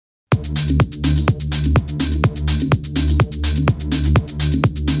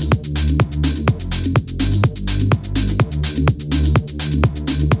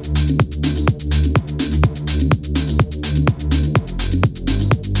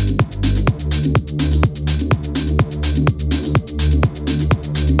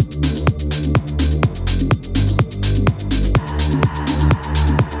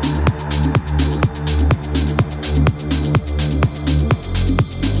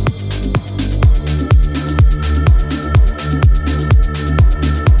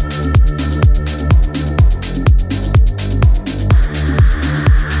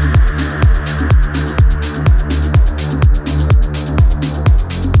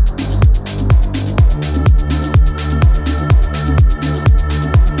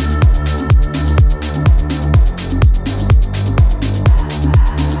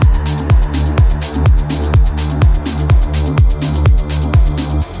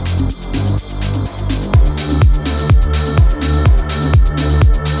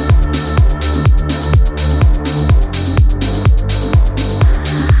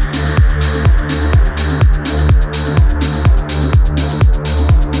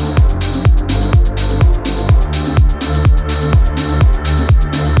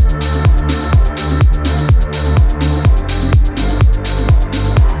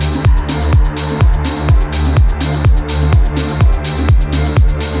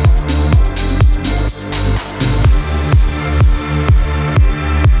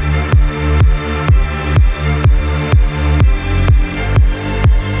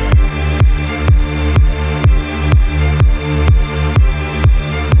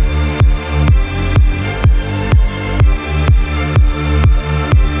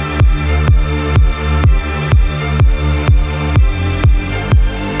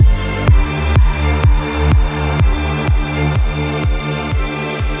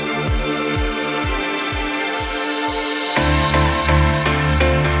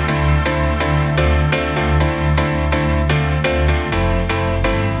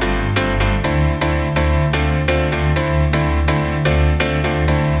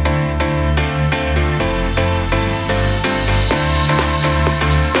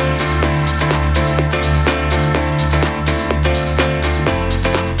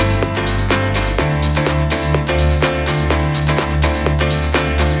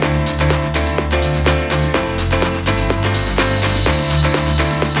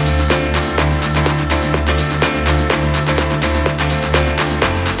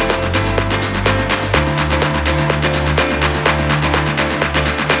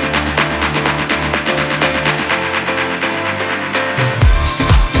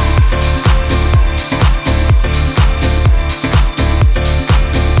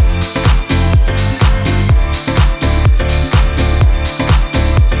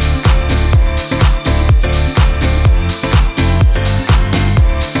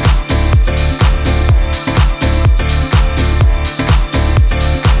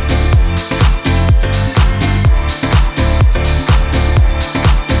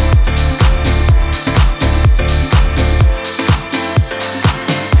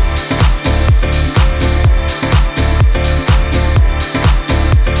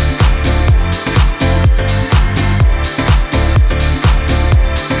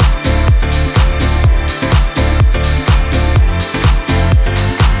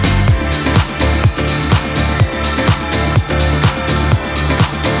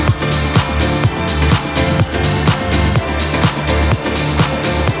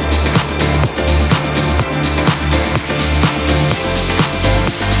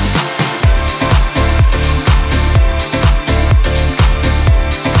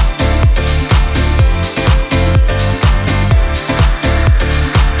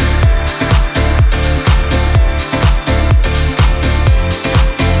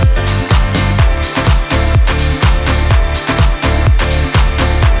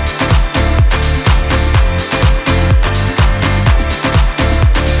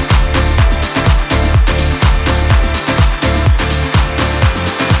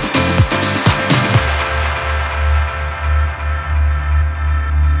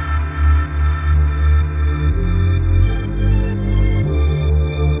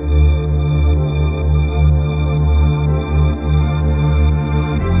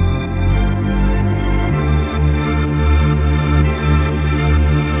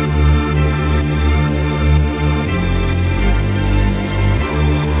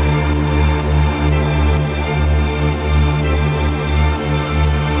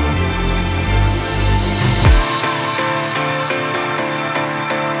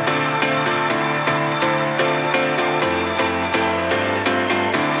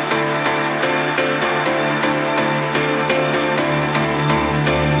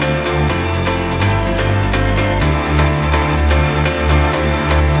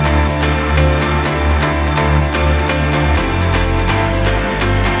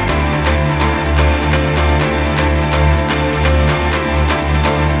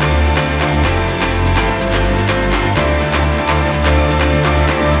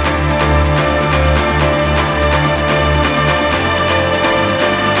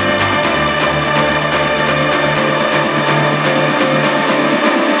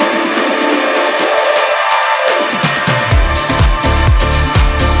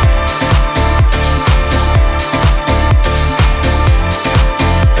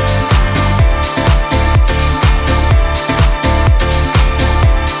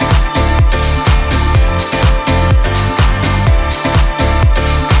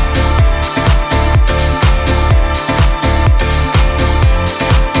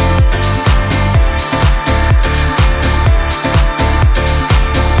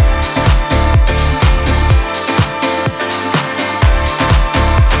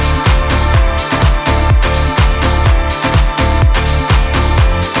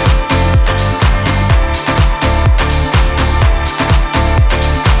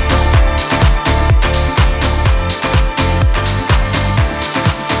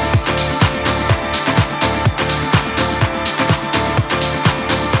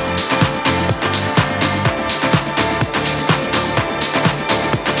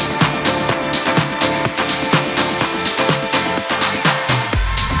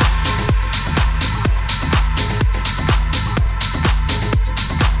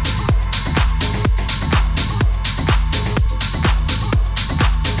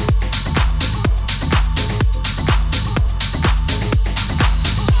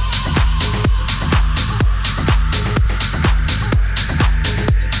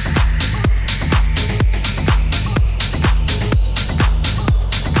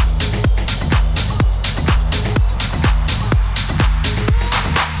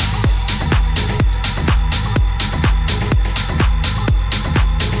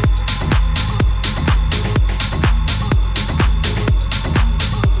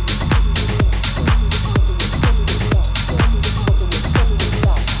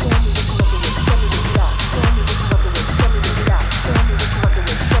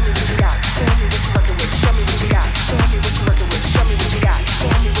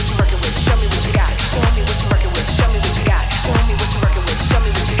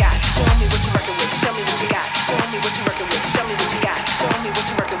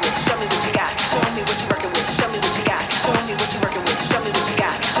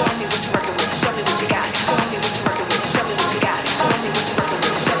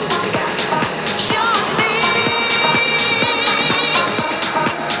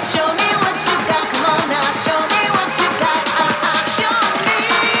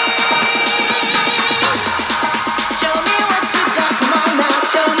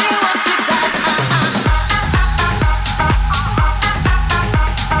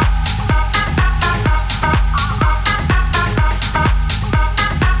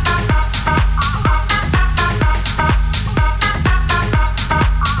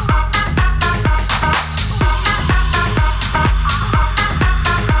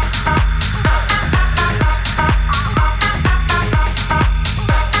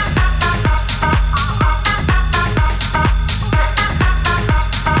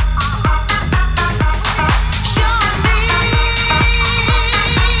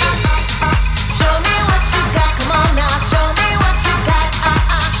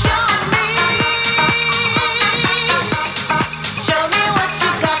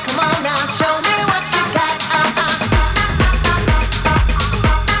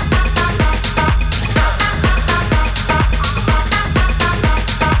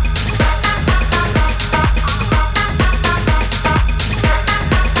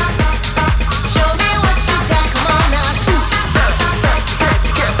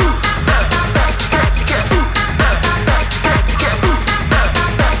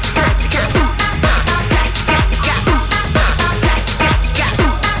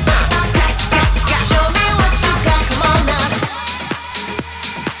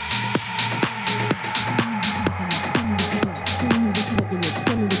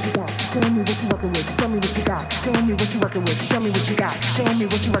Show me what you're working with. Show me what you got. Show me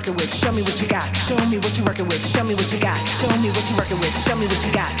what you're working with. Show me what you got. Show me what you're working with. Show me what you got. Show me what you're working with. Show me what you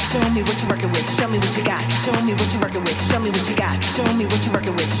got. Show me what you're working with. Show me what you got. Show me what you're working with. Show me what you got. Show me what you're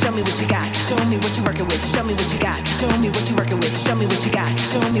working with. Show me what you got. Show me what you're working with. Show me what you got. Show me what you're working with. Show me what you got.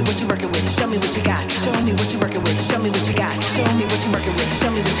 Show me what you're working with. Show me what you got. Show me what you're working with. Show me what you got. Show me what you're working with.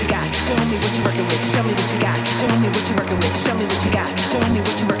 Show me what you got. Show me what you're working with. Show me what you got. Show me what you're working with. Show me what you got. Show me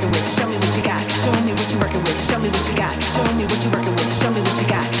what you're working with. Show me what you got. Show me what you're working with. Show me what you got. Show me what you're working with. Show me what you got. Show me what you're working with. Show me what you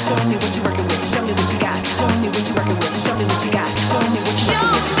got. Show me what you're working with. Show me what you got. Show me what you're working with. Show me what you got. Show me what you're working with. Show me what you got. Show me what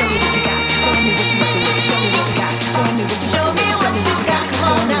Show me what you got.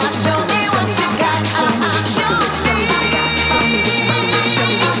 Come on now. Show me what you got. Show me what you got. Show me what you're working with. Show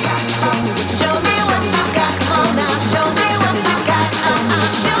me what you got. Show me what you got. Come on now. Show me what you got. Show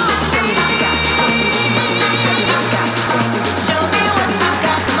me what you got. Show me what you got. Show me what you're working with. Show me what you got. Show me what you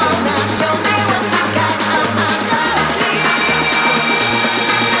got. Come on now. Show me what you got.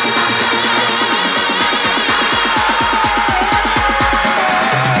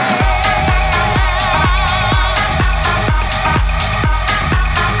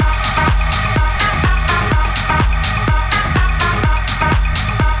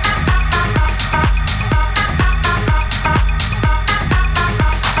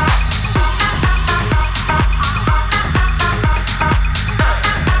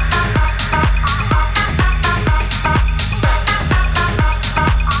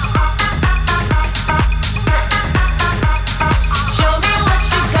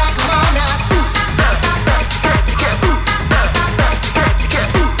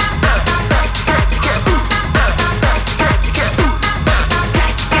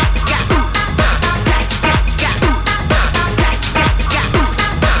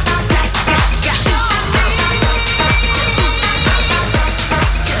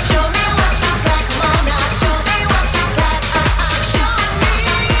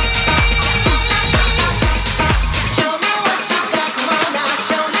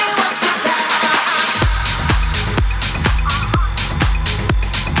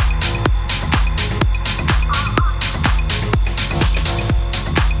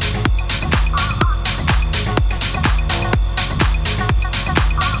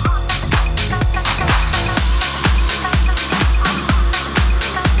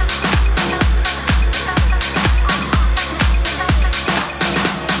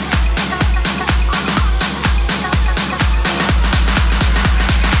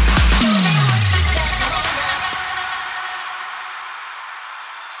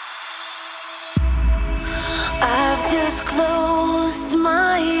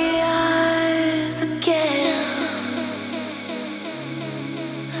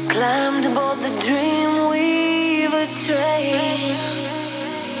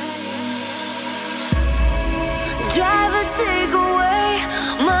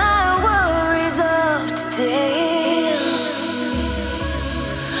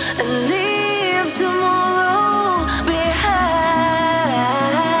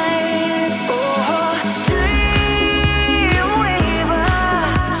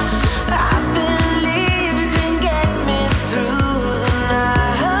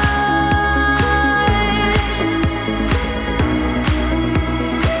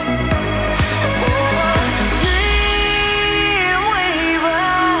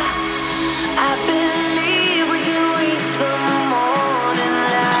 I believe we can reach the morning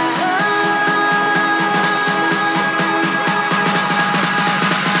light.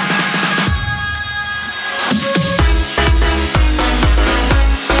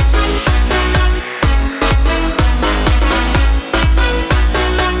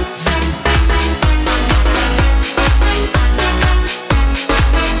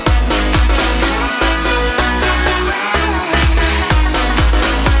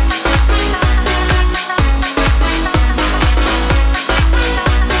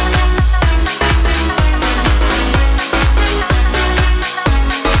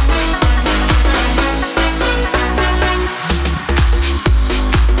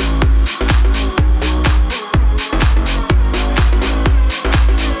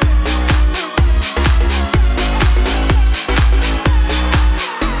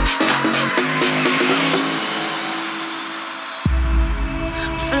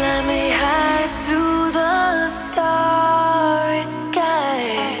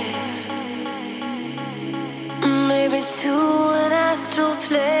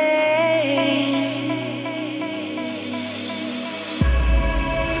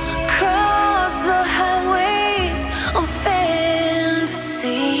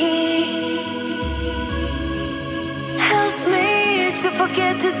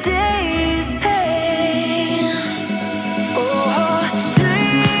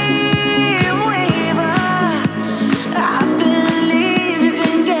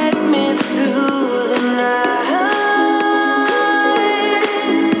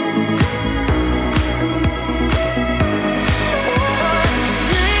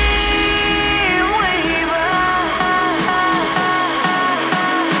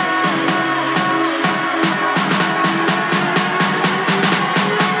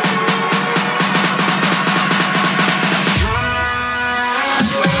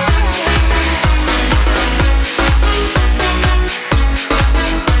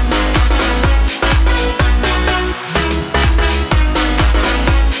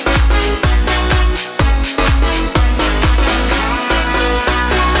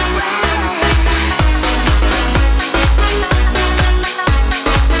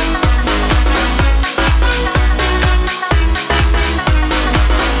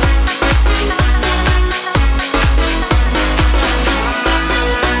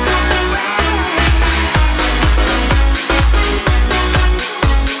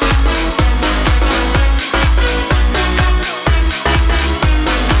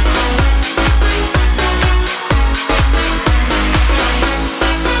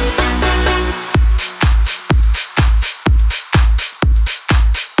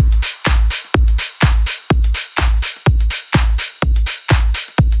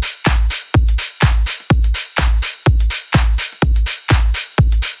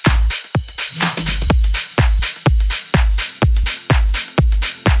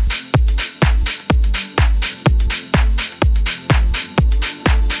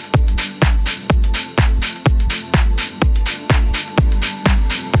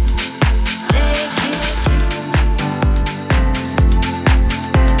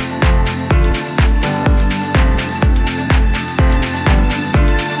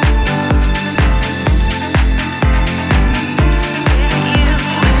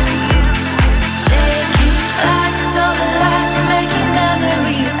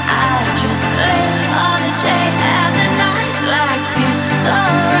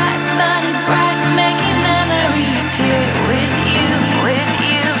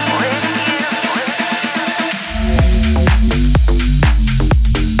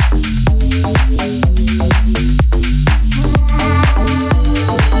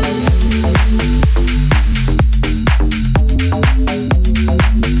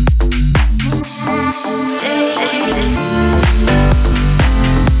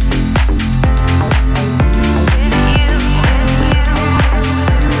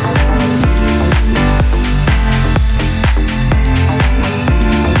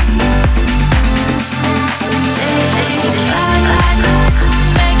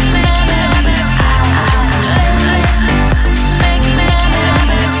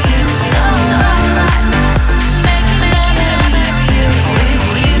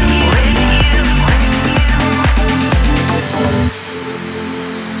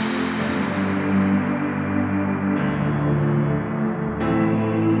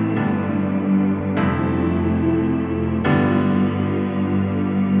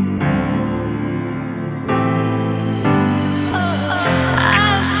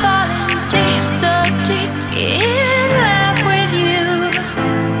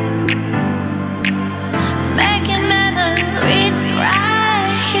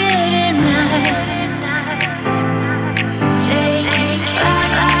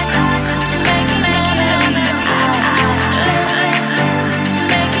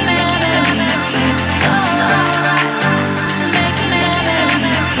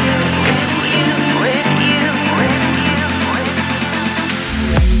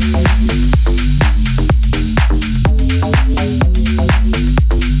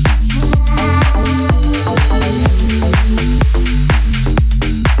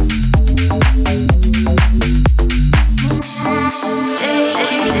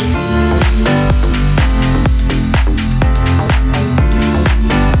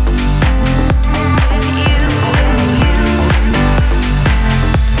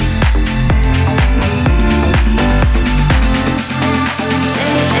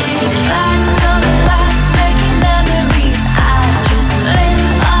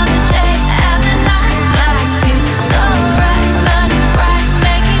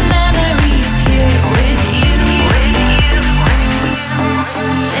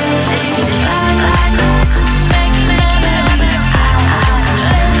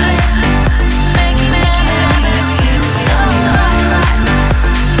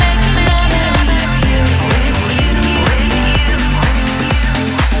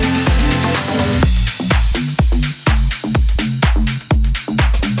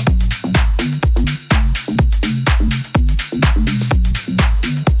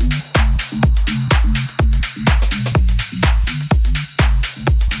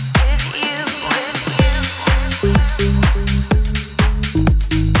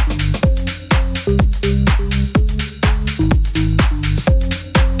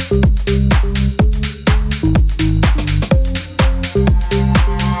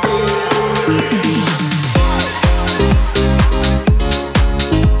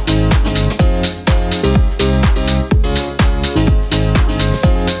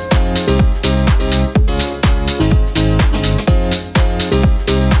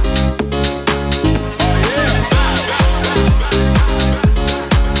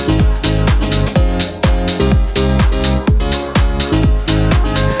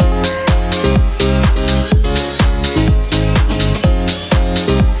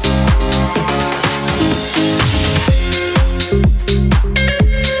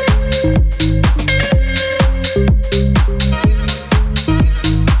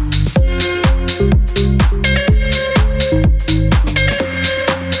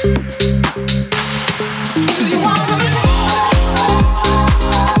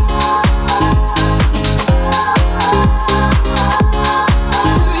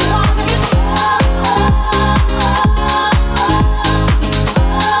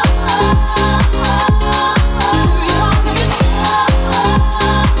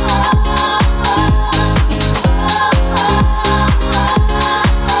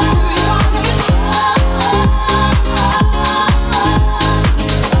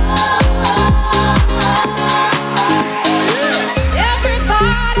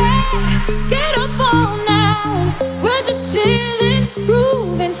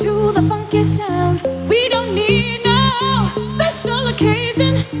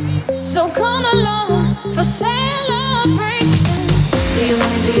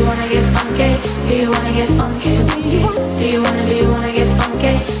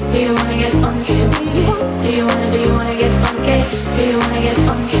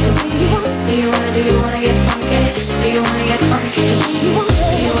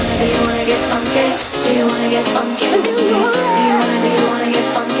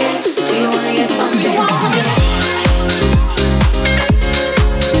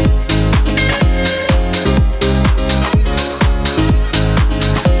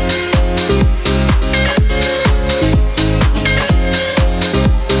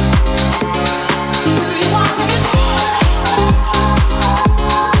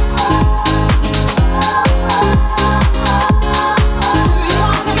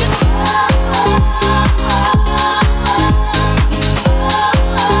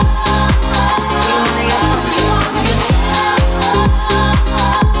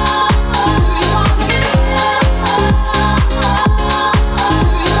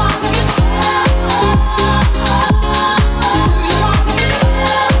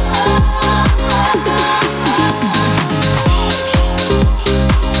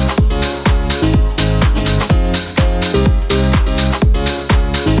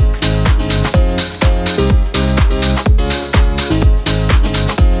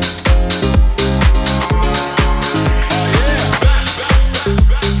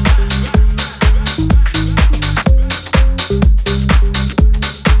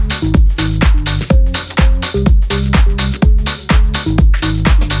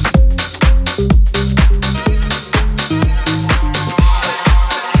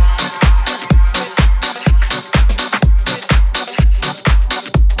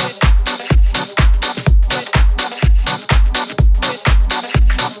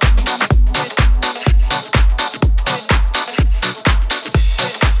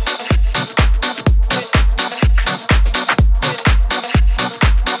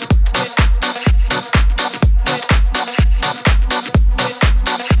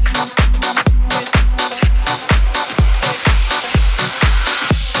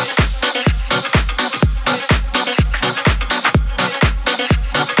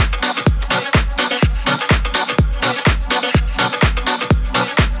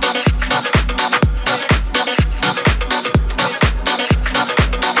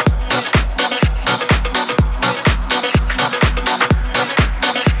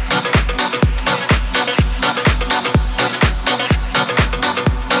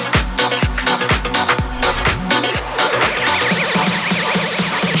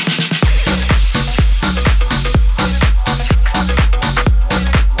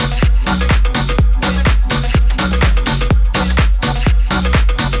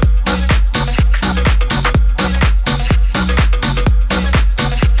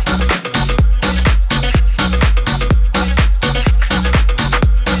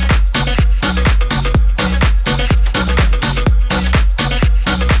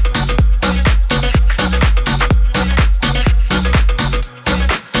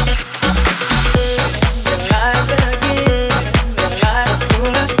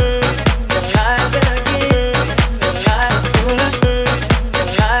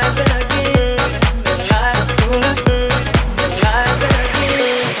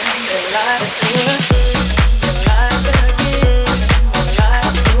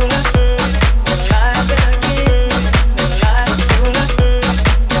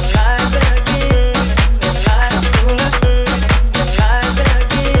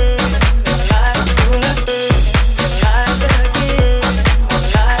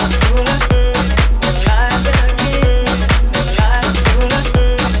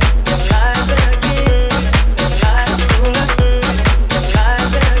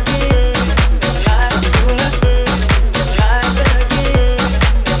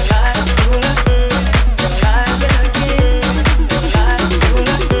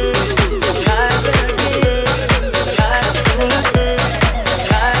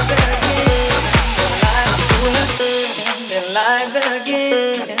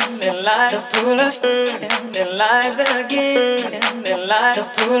 pull us in their lives again, in their lives to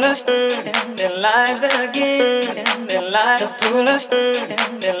pull us in their lives again, in their lives to pull us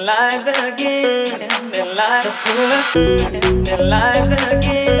in their lives again, in their lives to pull us in their lives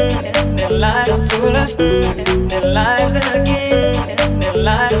again, in their lives to pull us in their lives again, in their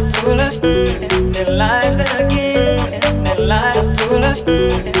lives to pull us in their lives again, in their lives to pull us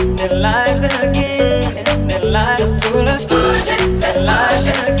in their lives again, in their lives to pull us in their lives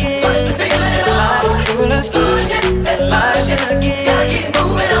again. Push the feeling on. Pull us, push it, let's push it again. Gotta keep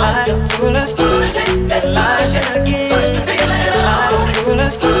moving on. Pull us, push it, let's push it again. Push the feeling on. Pull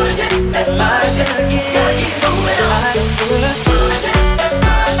us, push it, let's push it again. Gotta keep moving on. Pull us, push it, let's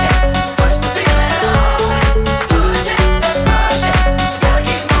push it. Push the feeling on. Push it, let's push it. Gotta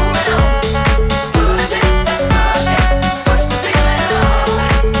keep moving on. Push it, let's push it. Push the feeling on.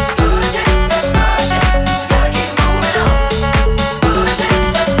 Push it, let's push it. Gotta keep moving on. Push it,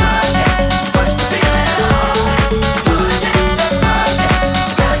 let's push it. Push the feeling on. Push it, let's push it.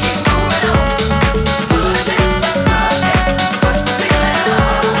 Gotta keep moving on. Push it, let's push it. Push the feeling on.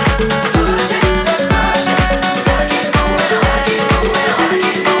 Push it, let's push it. Gotta keep moving on.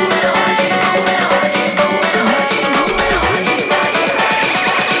 Keep moving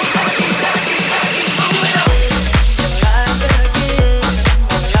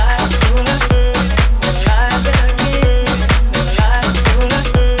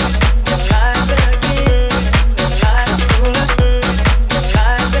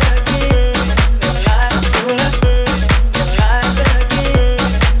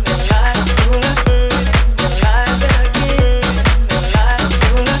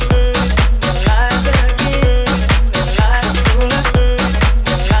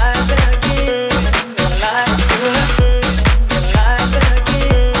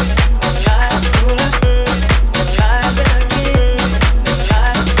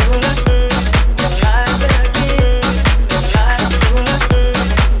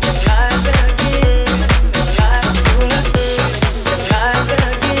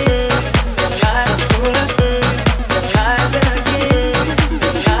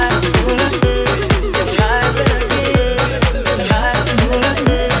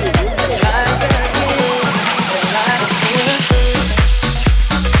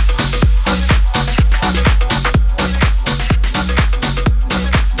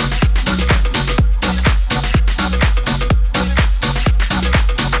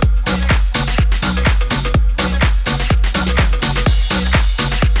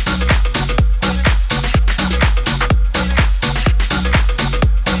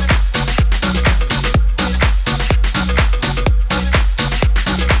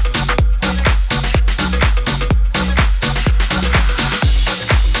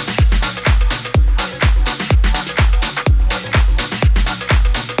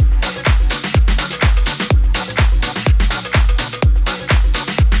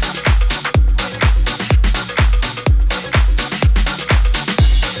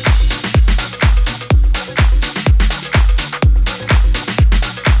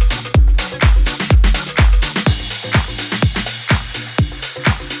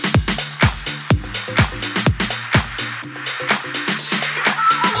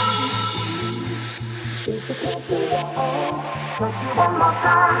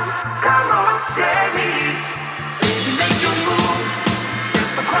moving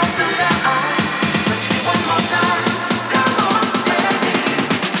on.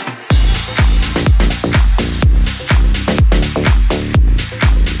 Keep moving on. Keep moving on. Keep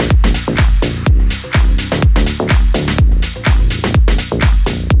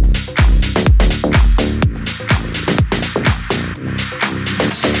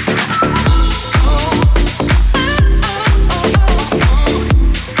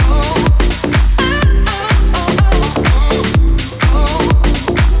moving on. Keep moving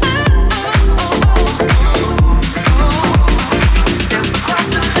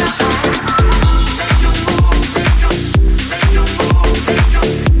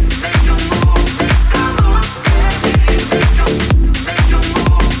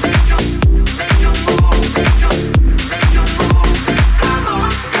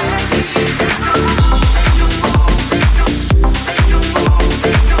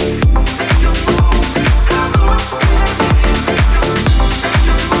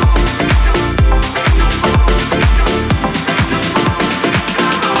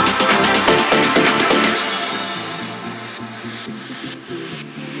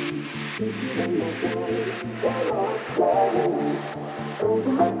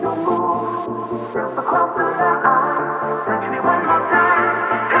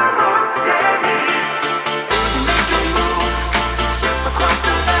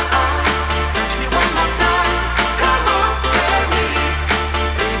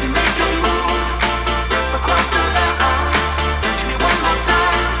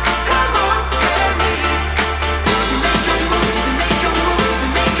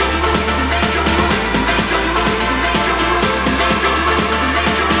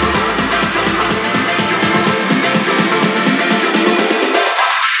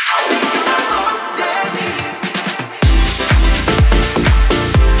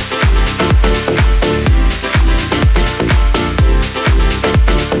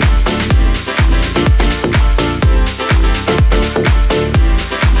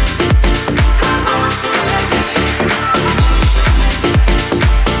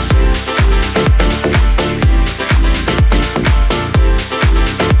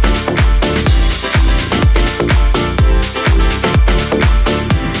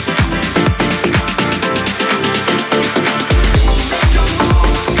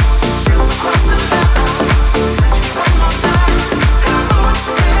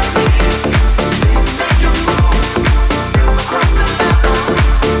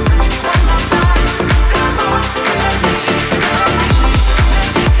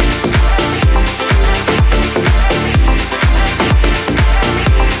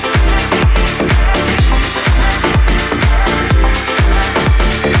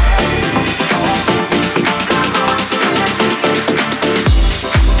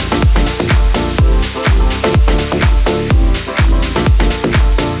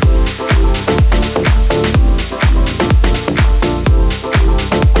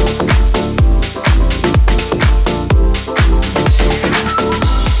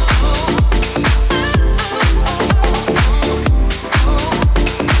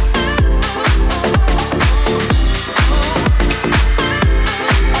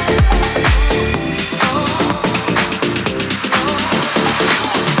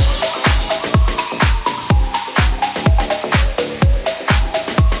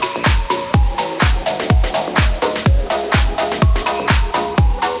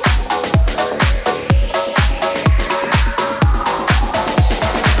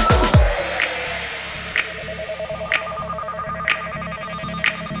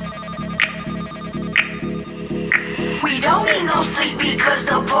because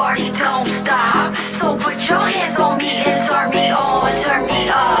the party don't stop. So put your hands on me and turn me on, turn me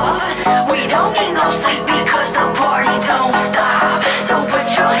up. We don't need no sleep because the party don't stop. So put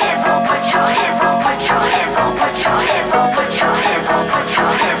your hands on, put your hands on, put your hands on, put your hands on, put your hands on, put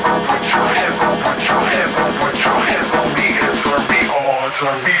your hands on, put your hands on, put your hands on, put your hands on me and turn me on,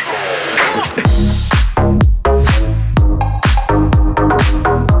 turn me on.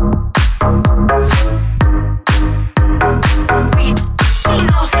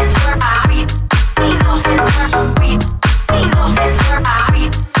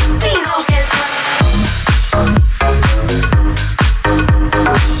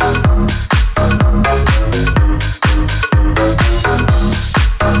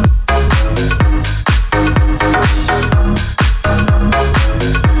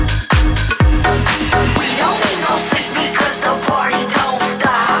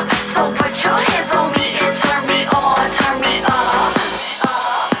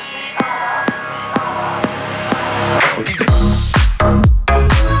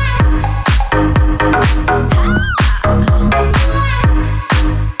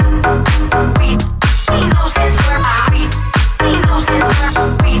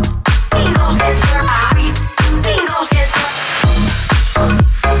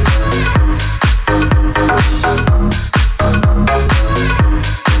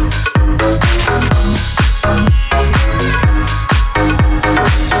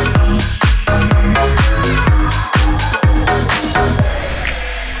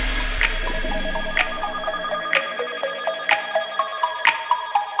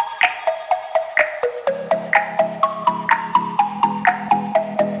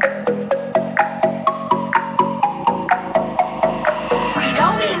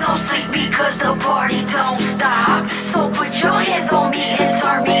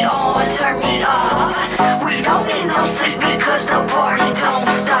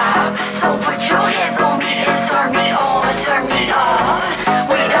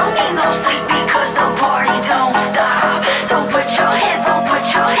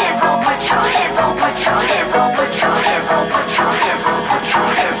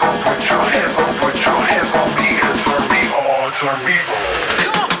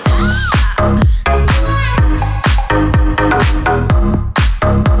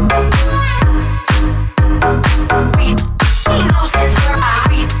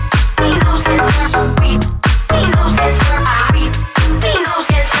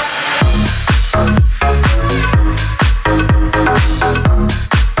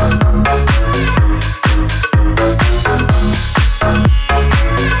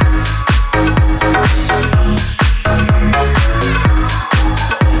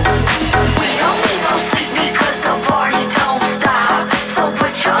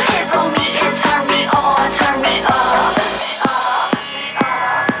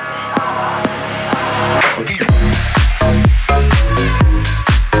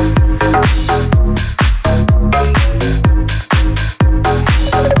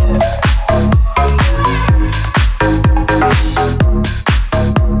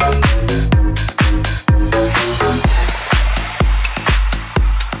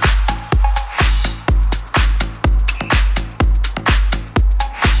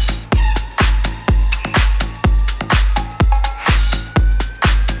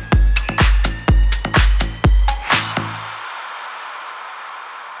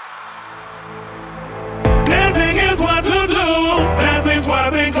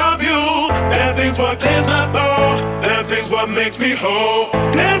 Makes me whole.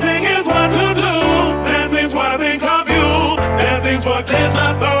 Dancing is what to do. Dancing's what I think of you. Dancing's what clears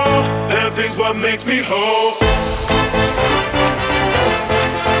my soul. Dancing's what makes me whole.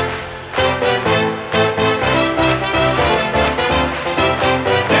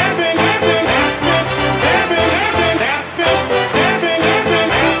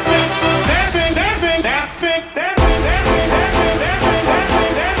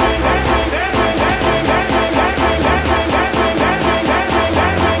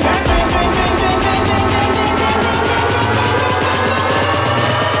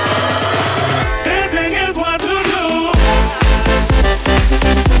 Dancing is what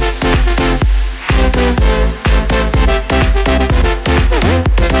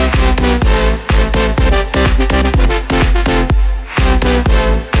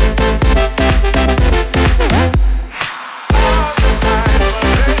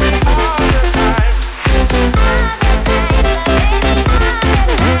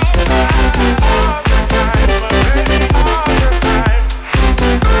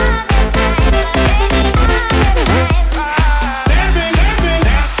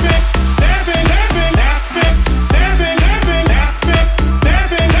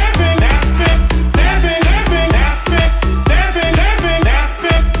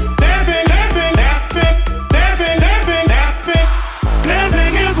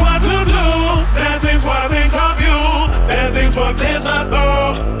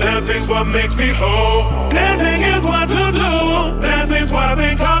what makes me whole. Dancing is what to do. Dancing's what I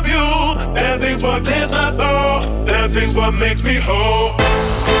think of you. Dancing's what clears my soul. Dancing's what makes me whole.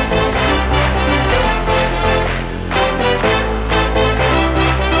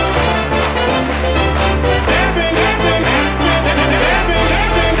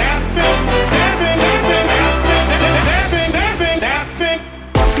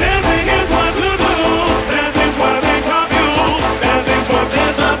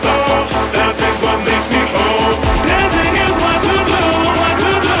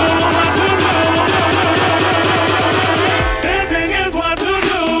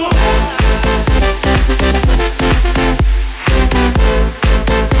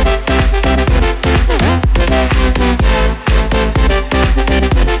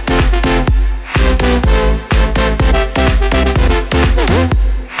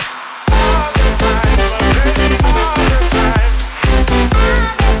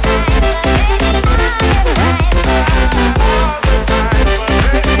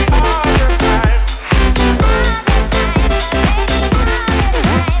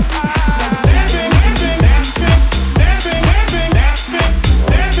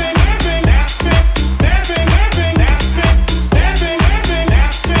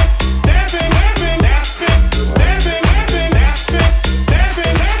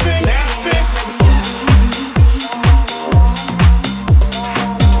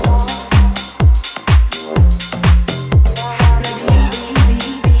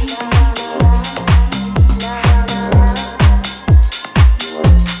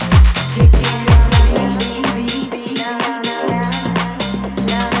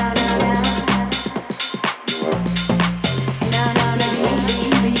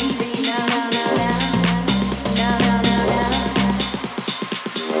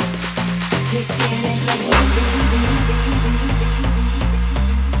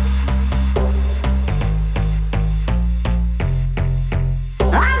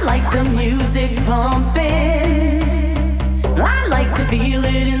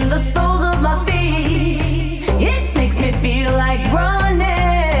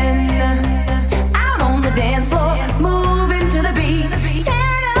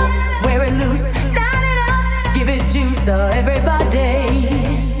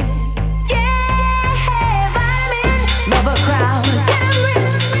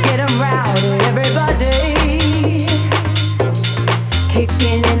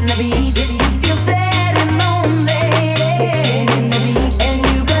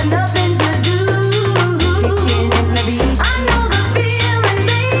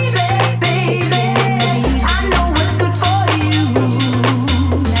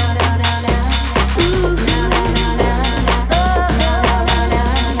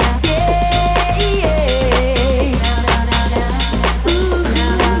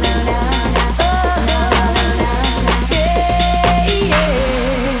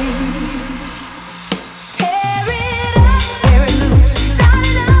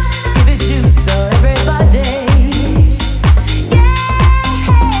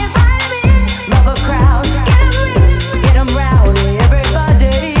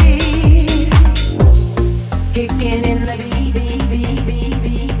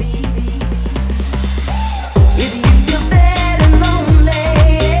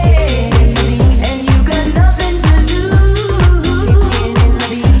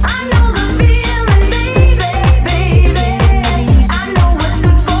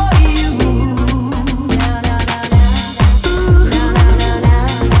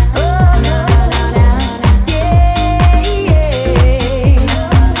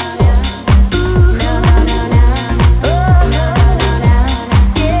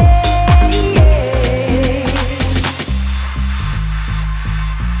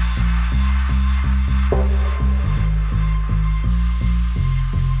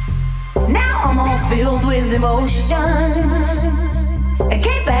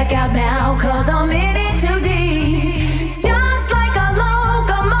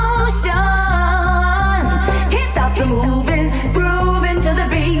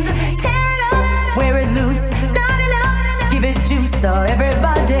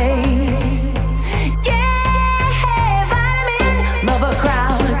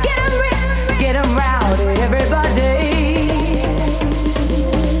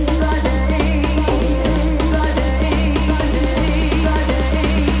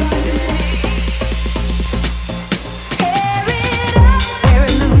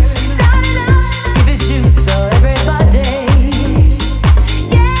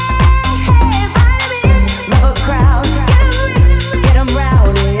 Get 'em right.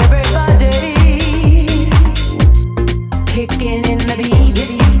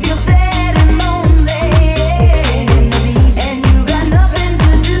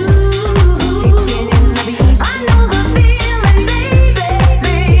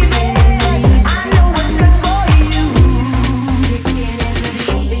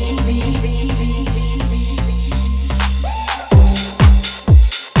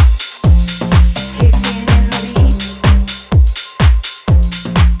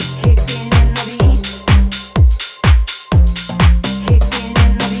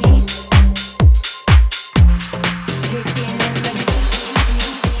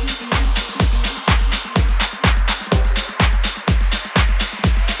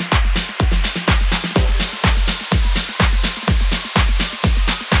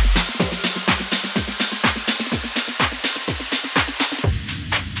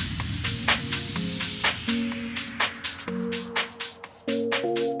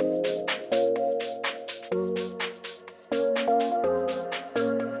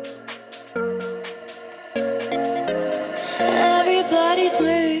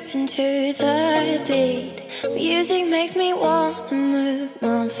 moving to the beat. Music makes me wanna move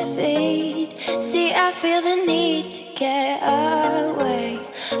my feet. See, I feel the need to get away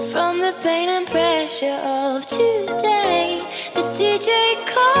from the pain and pressure of today. The DJ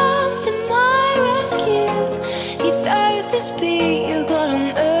comes to my rescue. He throws this beat, you gotta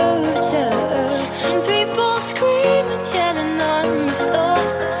move to. And people screaming, yelling on the floor,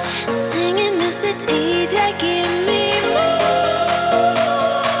 singing, Mr. DJ, give me more.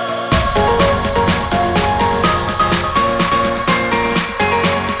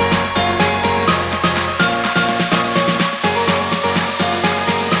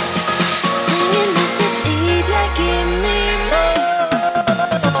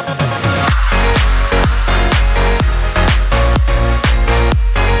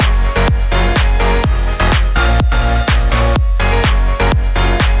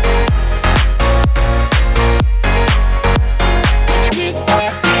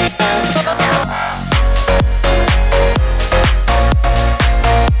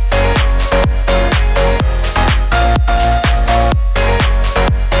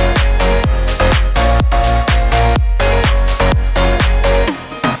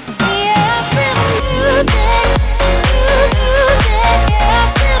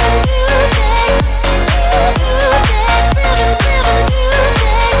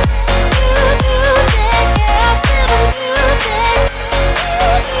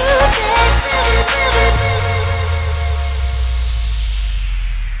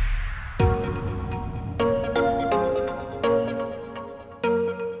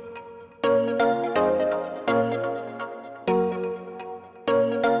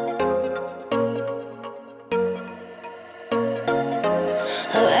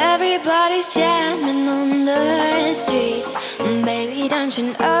 Everybody's jamming on the streets. Baby, don't you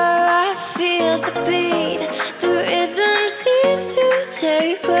know I feel the beat? The rhythm seems to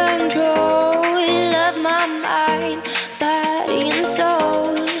take control of my mind, body and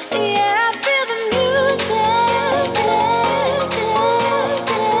soul. Yeah, I feel the music. Yeah, I feel the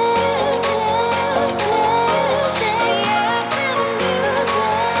music.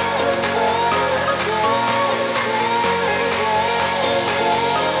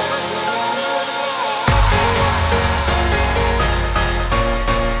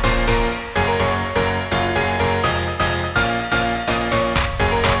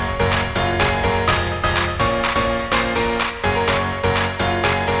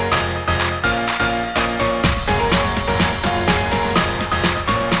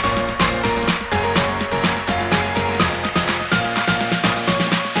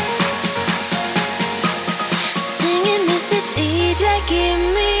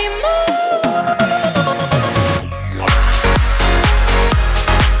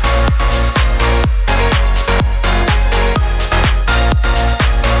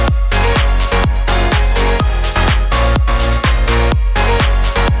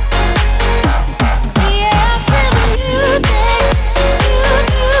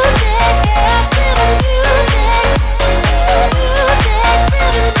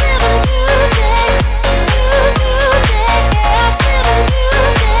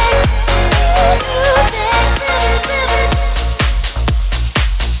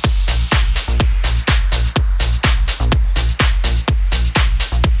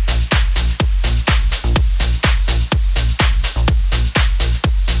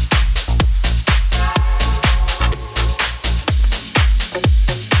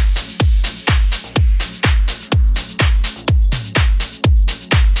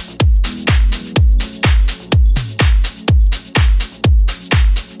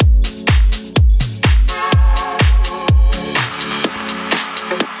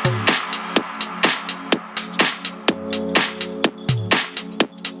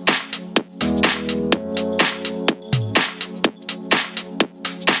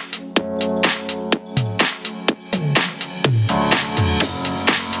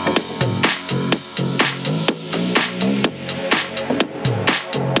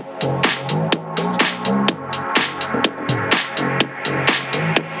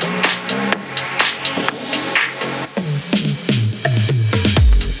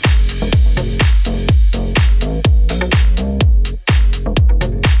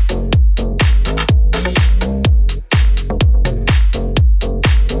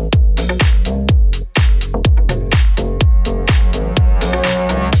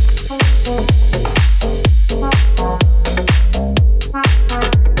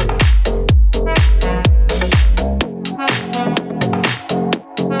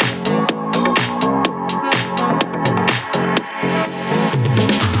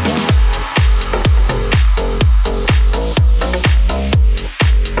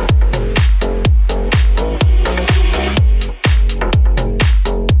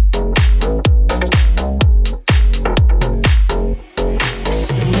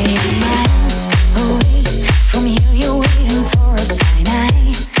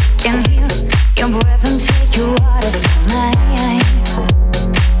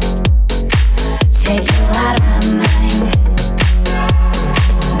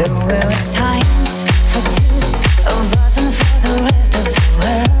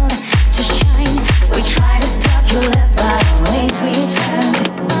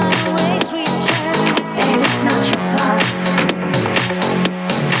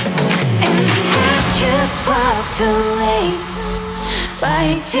 too late.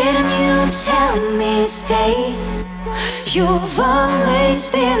 Why didn't you tell me stay? You've always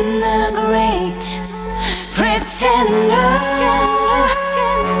been a great pretender.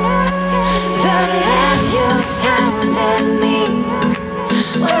 The love you found in me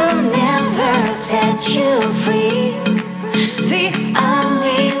will never set you free. The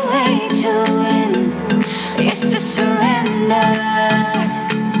only way to win is to surrender.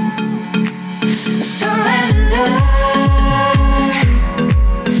 Surrender.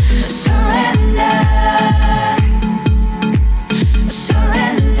 Surrender.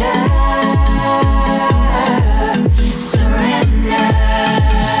 Surrender. Surrender.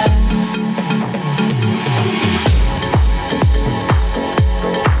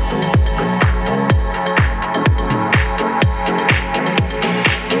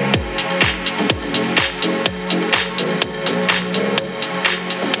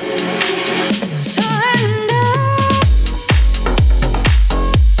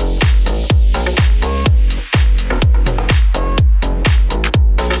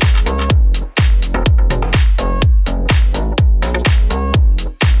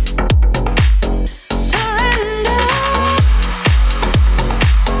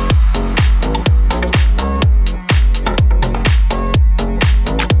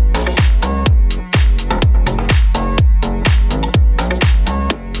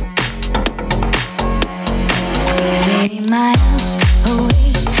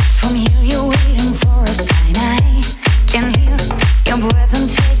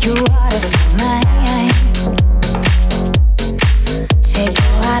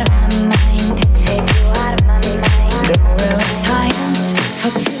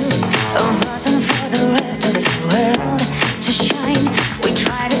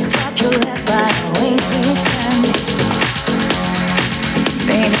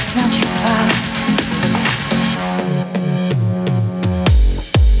 It's not you.